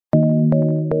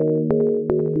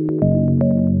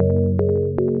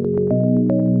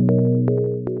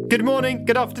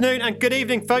Good afternoon and good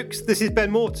evening, folks. This is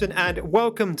Ben Morton, and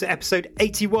welcome to episode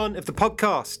 81 of the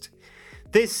podcast.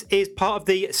 This is part of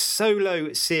the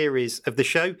solo series of the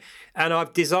show, and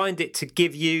I've designed it to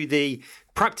give you the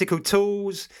practical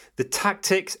tools, the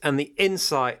tactics, and the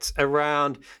insights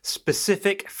around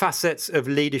specific facets of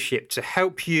leadership to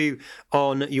help you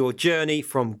on your journey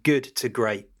from good to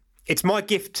great. It's my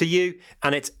gift to you,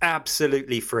 and it's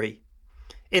absolutely free.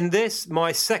 In this,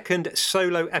 my second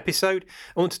solo episode,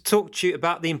 I want to talk to you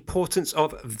about the importance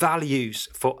of values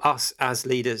for us as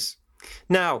leaders.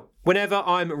 Now, whenever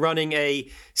I'm running a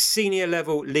senior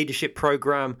level leadership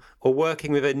program or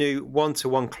working with a new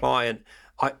one-to-one client,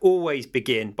 I always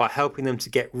begin by helping them to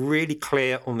get really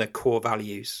clear on their core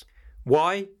values.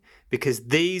 Why? Because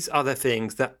these are the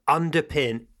things that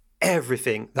underpin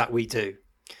everything that we do.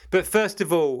 But first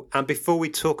of all, and before we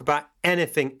talk about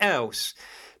anything else,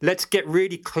 let's get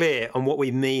really clear on what we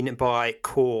mean by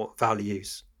core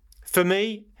values. For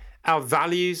me, our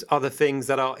values are the things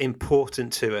that are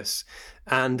important to us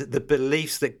and the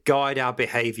beliefs that guide our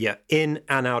behaviour in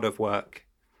and out of work.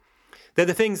 They're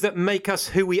the things that make us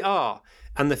who we are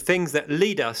and the things that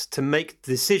lead us to make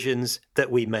the decisions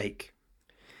that we make.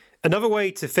 Another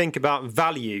way to think about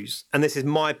values, and this is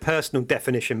my personal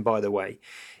definition by the way,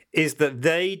 is that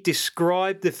they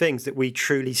describe the things that we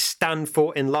truly stand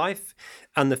for in life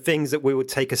and the things that we will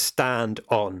take a stand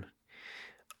on,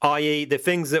 i.e. the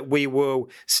things that we will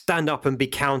stand up and be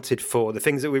counted for, the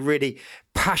things that we're really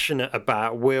passionate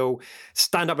about, we'll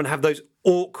stand up and have those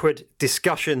awkward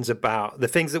discussions about, the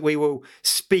things that we will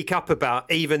speak up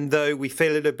about even though we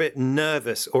feel a little bit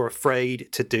nervous or afraid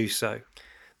to do so.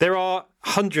 There are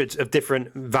hundreds of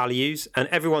different values, and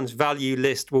everyone's value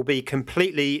list will be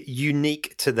completely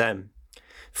unique to them.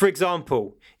 For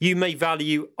example, you may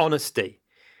value honesty.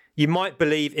 You might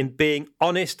believe in being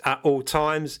honest at all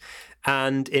times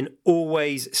and in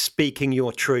always speaking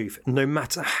your truth, no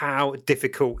matter how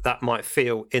difficult that might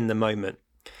feel in the moment.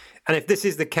 And if this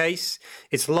is the case,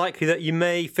 it's likely that you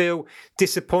may feel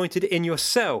disappointed in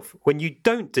yourself when you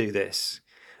don't do this,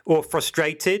 or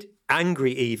frustrated,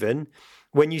 angry even,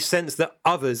 when you sense that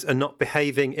others are not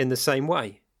behaving in the same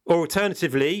way. Or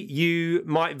alternatively, you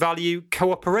might value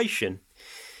cooperation.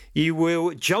 You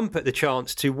will jump at the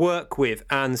chance to work with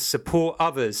and support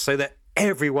others so that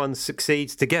everyone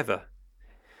succeeds together.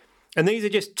 And these are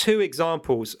just two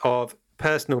examples of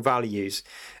personal values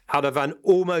out of an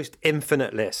almost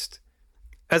infinite list.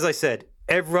 As I said,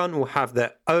 everyone will have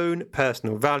their own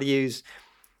personal values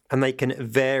and they can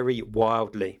vary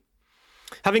wildly.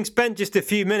 Having spent just a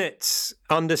few minutes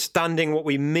understanding what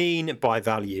we mean by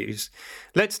values,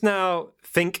 let's now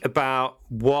think about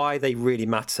why they really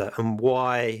matter and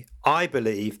why I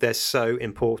believe they're so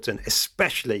important,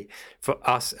 especially for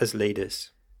us as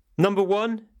leaders. Number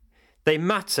one, they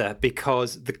matter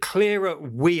because the clearer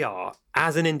we are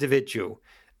as an individual,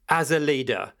 as a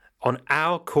leader on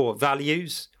our core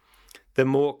values, the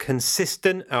more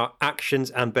consistent our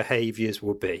actions and behaviours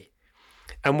will be.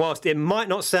 And whilst it might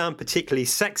not sound particularly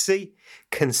sexy,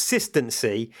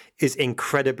 consistency is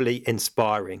incredibly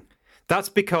inspiring. That's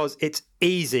because it's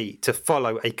easy to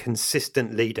follow a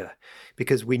consistent leader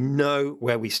because we know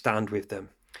where we stand with them.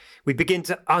 We begin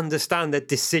to understand their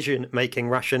decision-making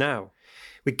rationale.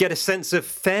 We get a sense of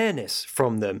fairness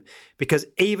from them because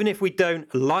even if we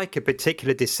don't like a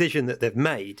particular decision that they've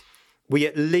made, we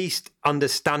at least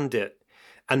understand it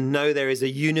and know there is a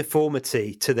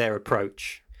uniformity to their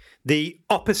approach. The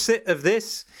opposite of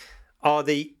this are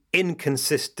the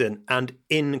inconsistent and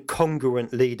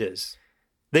incongruent leaders.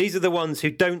 These are the ones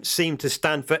who don't seem to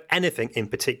stand for anything in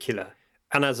particular.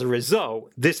 And as a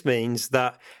result, this means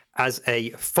that as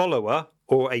a follower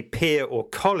or a peer or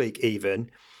colleague even,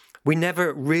 we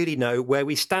never really know where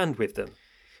we stand with them.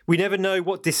 We never know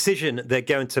what decision they're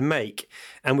going to make,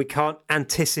 and we can't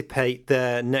anticipate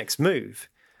their next move.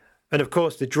 And of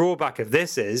course, the drawback of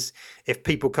this is if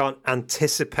people can't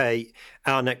anticipate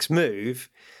our next move,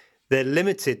 they're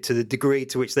limited to the degree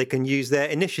to which they can use their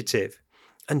initiative.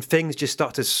 And things just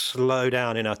start to slow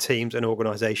down in our teams and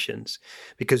organisations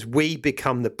because we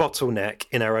become the bottleneck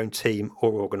in our own team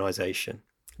or organisation.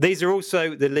 These are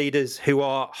also the leaders who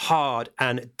are hard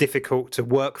and difficult to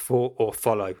work for or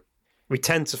follow. We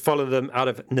tend to follow them out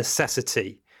of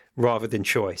necessity rather than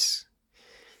choice.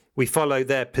 We follow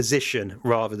their position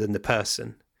rather than the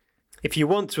person. If you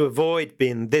want to avoid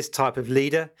being this type of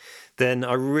leader, then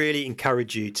I really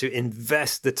encourage you to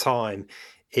invest the time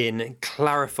in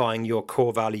clarifying your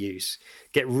core values.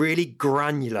 Get really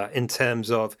granular in terms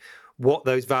of what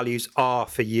those values are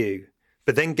for you,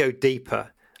 but then go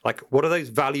deeper. Like, what do those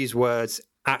values words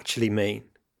actually mean?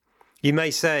 You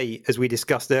may say, as we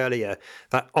discussed earlier,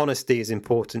 that honesty is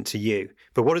important to you.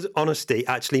 But what does honesty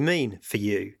actually mean for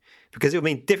you? Because it will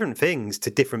mean different things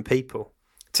to different people.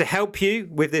 To help you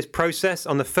with this process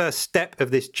on the first step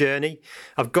of this journey,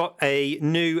 I've got a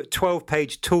new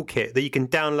 12-page toolkit that you can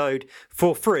download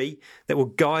for free that will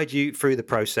guide you through the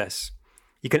process.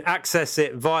 You can access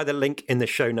it via the link in the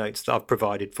show notes that I've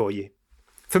provided for you.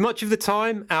 For much of the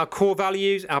time, our core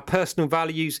values, our personal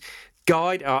values,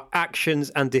 guide our actions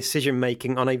and decision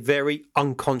making on a very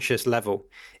unconscious level,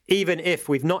 even if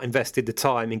we've not invested the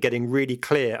time in getting really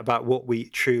clear about what we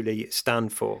truly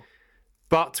stand for.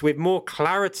 But with more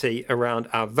clarity around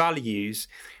our values,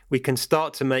 we can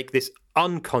start to make this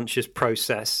unconscious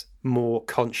process more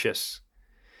conscious.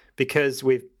 Because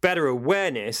with better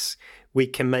awareness, we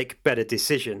can make better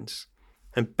decisions.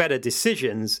 And better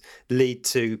decisions lead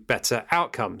to better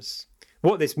outcomes.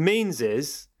 What this means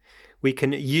is we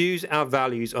can use our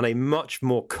values on a much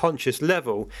more conscious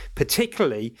level,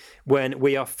 particularly when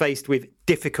we are faced with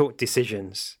difficult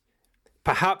decisions.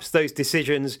 Perhaps those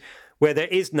decisions where there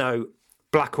is no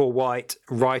black or white,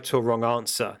 right or wrong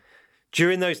answer.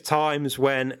 During those times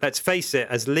when, let's face it,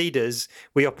 as leaders,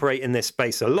 we operate in this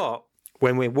space a lot,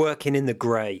 when we're working in the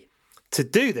grey. To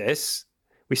do this,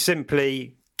 we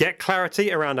simply get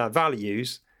clarity around our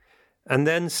values and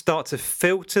then start to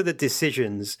filter the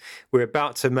decisions we're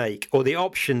about to make, or the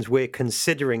options we're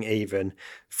considering even,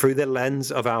 through the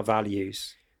lens of our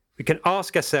values. We can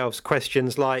ask ourselves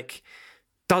questions like,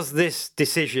 does this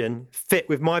decision fit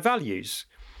with my values?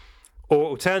 Or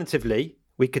alternatively,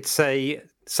 we could say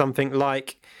something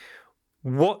like,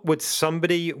 what would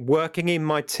somebody working in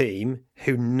my team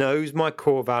who knows my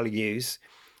core values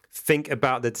think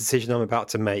about the decision I'm about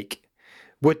to make?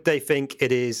 Would they think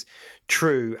it is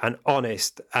true and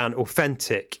honest and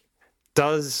authentic?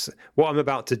 Does what I'm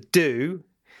about to do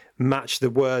match the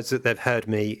words that they've heard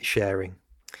me sharing?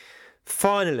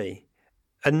 Finally,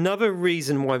 another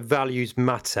reason why values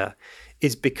matter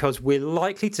is because we're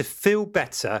likely to feel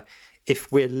better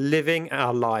if we're living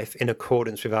our life in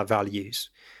accordance with our values,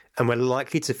 and we're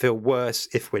likely to feel worse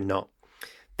if we're not.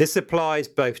 This applies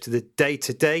both to the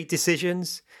day-to-day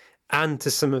decisions and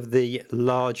to some of the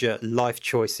larger life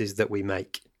choices that we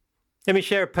make. Let me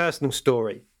share a personal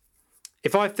story.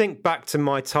 If I think back to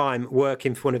my time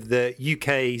working for one of the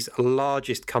UK's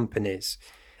largest companies,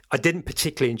 I didn't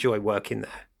particularly enjoy working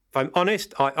there. If I'm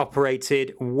honest, I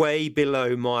operated way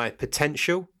below my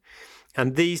potential,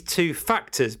 and these two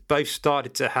factors both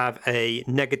started to have a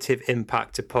negative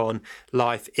impact upon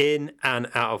life in and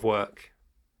out of work.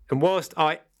 And whilst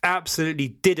I absolutely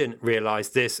didn't realise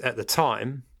this at the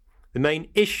time, the main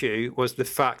issue was the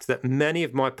fact that many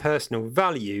of my personal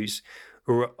values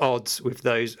were at odds with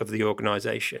those of the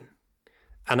organisation.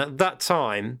 And at that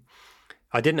time,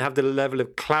 I didn't have the level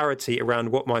of clarity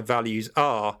around what my values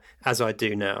are as I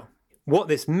do now. What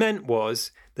this meant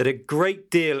was that a great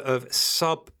deal of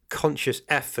subconscious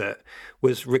effort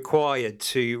was required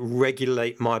to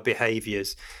regulate my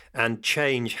behaviours and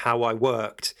change how I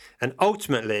worked, and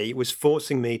ultimately was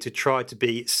forcing me to try to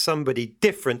be somebody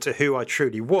different to who I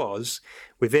truly was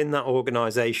within that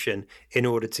organisation in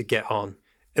order to get on.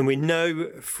 And we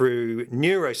know through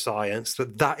neuroscience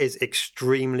that that is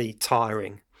extremely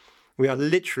tiring. We are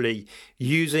literally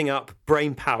using up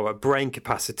brain power, brain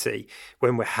capacity,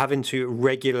 when we're having to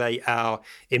regulate our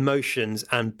emotions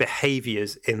and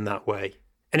behaviours in that way.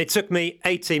 And it took me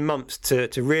 18 months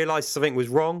to realise something was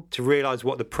wrong, to realise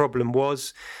what the problem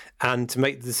was, and to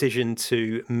make the decision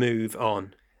to move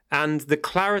on. And the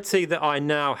clarity that I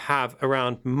now have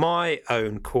around my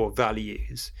own core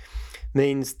values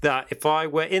means that if I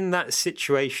were in that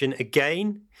situation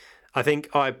again, I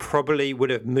think I probably would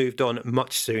have moved on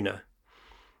much sooner,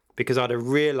 because I'd have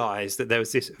realised that there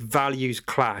was this values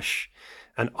clash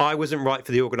and I wasn't right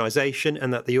for the organisation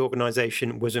and that the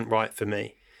organisation wasn't right for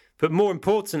me. But more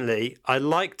importantly, I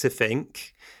like to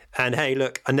think, and hey,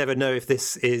 look, I never know if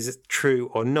this is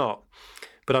true or not,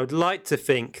 but I would like to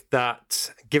think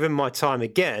that given my time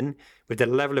again, with the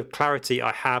level of clarity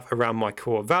I have around my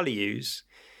core values,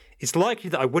 it's likely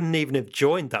that I wouldn't even have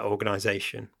joined that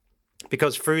organisation.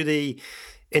 Because through the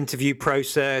interview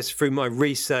process, through my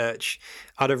research,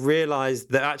 I'd have realised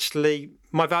that actually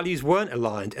my values weren't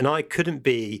aligned and I couldn't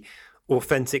be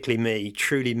authentically me,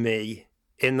 truly me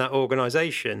in that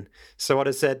organisation. So I'd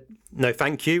have said no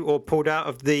thank you or pulled out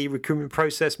of the recruitment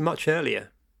process much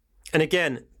earlier. And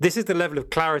again, this is the level of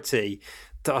clarity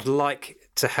that I'd like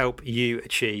to help you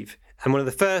achieve. And one of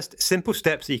the first simple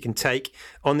steps that you can take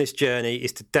on this journey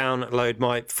is to download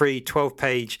my free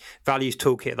 12-page values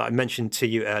toolkit that I mentioned to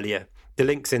you earlier. The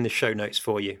link's in the show notes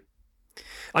for you.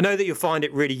 I know that you'll find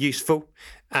it really useful,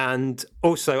 And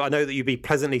also, I know that you'll be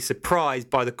pleasantly surprised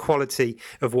by the quality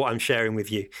of what I'm sharing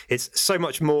with you. It's so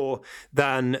much more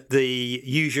than the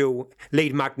usual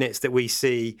lead magnets that we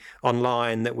see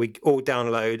online that we all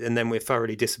download and then we're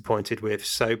thoroughly disappointed with.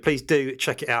 So please do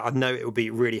check it out. I know it will be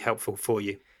really helpful for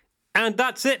you. And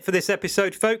that's it for this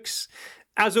episode, folks.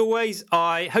 As always,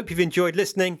 I hope you've enjoyed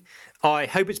listening. I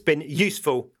hope it's been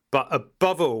useful. But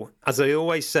above all, as I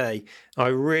always say, I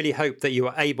really hope that you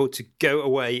are able to go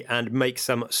away and make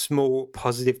some small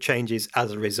positive changes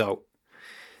as a result.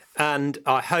 And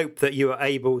I hope that you are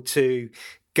able to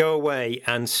go away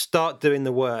and start doing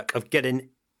the work of getting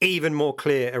even more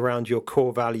clear around your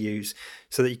core values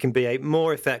so that you can be a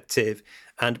more effective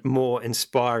and more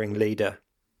inspiring leader.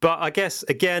 But I guess,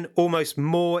 again, almost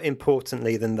more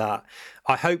importantly than that,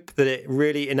 I hope that it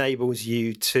really enables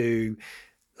you to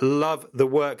love the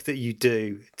work that you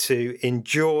do, to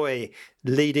enjoy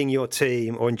leading your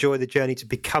team or enjoy the journey to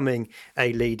becoming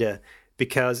a leader.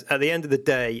 Because at the end of the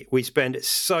day, we spend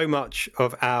so much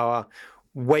of our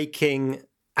waking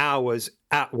hours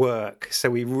at work.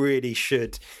 So we really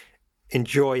should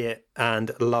enjoy it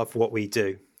and love what we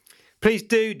do. Please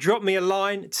do drop me a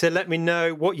line to let me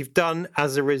know what you've done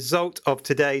as a result of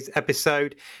today's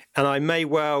episode, and I may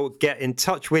well get in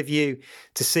touch with you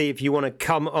to see if you want to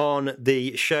come on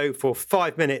the show for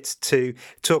 5 minutes to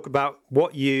talk about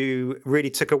what you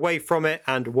really took away from it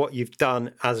and what you've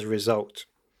done as a result.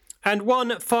 And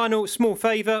one final small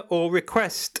favour or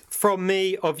request from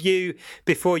me of you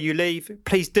before you leave,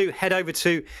 please do head over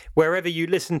to wherever you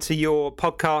listen to your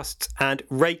podcasts and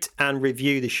rate and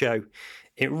review the show.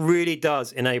 It really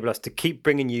does enable us to keep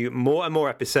bringing you more and more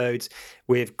episodes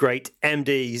with great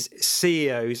MDs,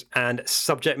 CEOs, and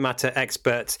subject matter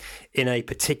experts in a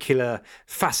particular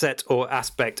facet or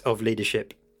aspect of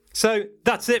leadership. So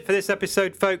that's it for this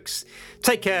episode, folks.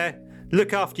 Take care,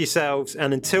 look after yourselves,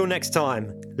 and until next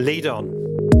time, lead on.